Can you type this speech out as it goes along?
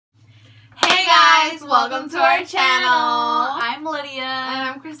welcome to our channel. I'm Lidia. And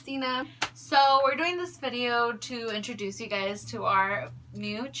I'm Cristina. So we're doing this video to introduce you guys to our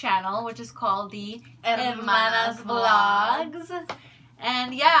new channel, which is called the Hermanas Vlogs.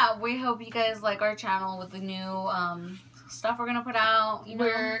 And yeah, we hope you guys like our channel with the new stuff we're gonna put out. You know?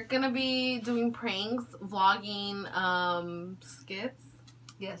 We're gonna be doing pranks, vlogging, skits.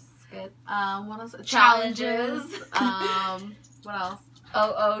 Yes, skits. What else? Challenges. What else?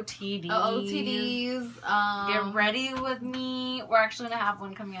 OOTDs. OOTDs. Get ready with me. We're actually gonna have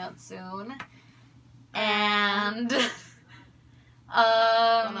one coming out soon. And what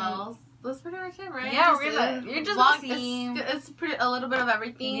else? That's pretty much it, right? Yeah, you're just vlog. seeing. It's pretty a little bit of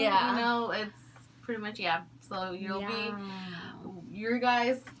everything. Yeah. You know, it's pretty much So you'll be. You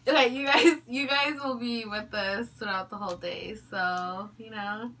guys will be with us throughout the whole day. So you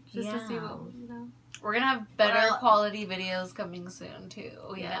know, just to see what you know. We're gonna have better quality videos coming soon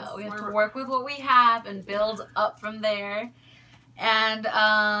too. You know, we have to work with what we have and build up from there. And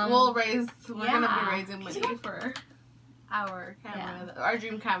we're gonna be raising money for our camera, our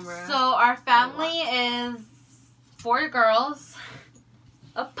dream camera. So our family is 4 girls,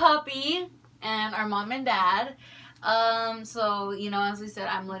 a puppy, and our mom and dad. So, you know, as we said,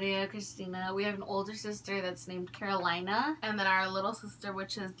 I'm Lidia, Cristina. We have an older sister that's named Carolina. And then our little sister,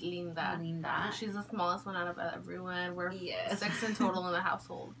 which is Linda. She's the smallest one out of everyone. We're 6 in total in the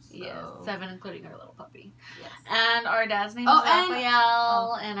household. So. Yes, 7 including our little puppy. Yes. And our dad's name is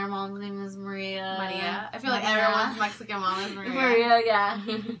Rafael, and our mom's name is Maria. I feel like everyone's Mexican mom is Maria. Maria, yeah.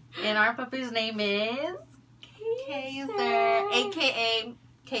 And our puppy's name is Kaiser, a.k.a.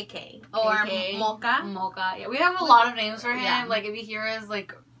 KK or Mocha. Yeah, we have a lot of names for him. Yeah. Like if you hear us,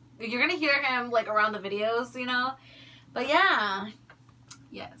 like you're gonna hear him like around the videos, you know. But yeah,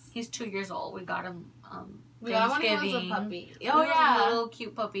 yes, he's 2 years old. We got him. We got him as a puppy. Oh yeah, a little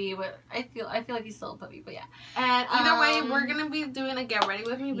cute puppy. But I feel like he's still a puppy. But yeah. And either way, we're gonna be doing a get ready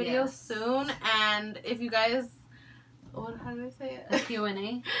with me video soon. And if you guys, how do I say it? A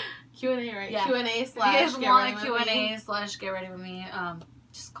Q&A. Q&A, right? Yeah. Q&A / if you guys want a Q&A / get ready with me.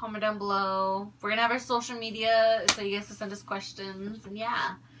 Just comment down below. We're gonna have our social media so you guys can send us questions, and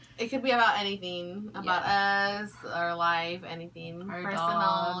yeah. It could be about anything. About us, our life, anything. Our personal,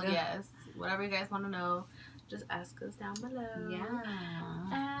 dog. yes. Whatever you guys want to know, just ask us down below. Yeah.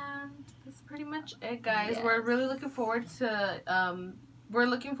 And that's pretty much it, guys. Yes. We're really looking forward to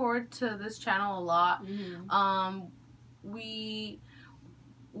this channel a lot. Mm-hmm.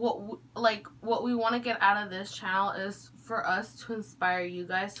 What we want to get out of this channel is for us to inspire you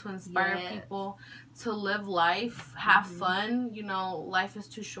guys, to inspire people to live life, have fun. You know, life is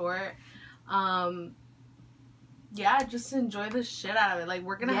too short. Yeah, just enjoy the shit out of it. Like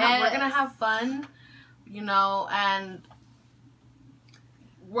we're gonna have fun, you know, and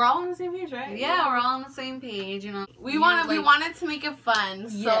we're all on the same page, right? Yeah, we're all on the same page, you know. We wanted to make it fun.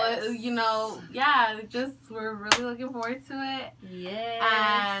 So, you know, we're really looking forward to it. Yes.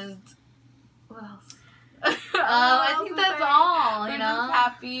 And what else? I think that's all, you know. Just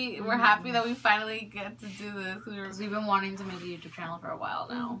happy. We're happy that we finally get to do this. Because we've been wanting to make a YouTube channel for a while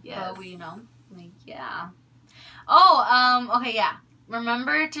now. Yes. But we, you know, Oh, okay, yeah.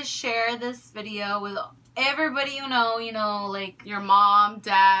 Remember to share this video with everybody you know, like your mom,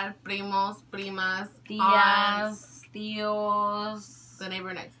 dad, primos, primas, tías, tíos, the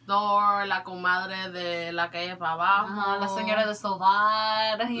neighbor next door, la comadre de la calle para abajo, la señora de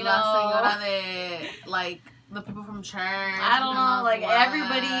sobar, you know, la señora de, like, the people from church. I don't know, like,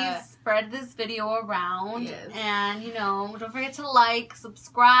 everybody spread this video around. Yes. And, you know, don't forget to like,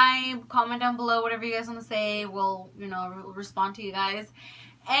 subscribe, comment down below, whatever you guys want to say. We'll, you know, respond to you guys.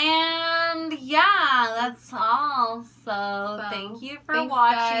 And yeah, that's all. So thank you for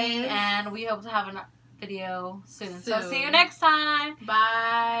watching, guys. And we hope to have a video soon. So see you next time.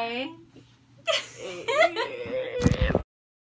 Bye.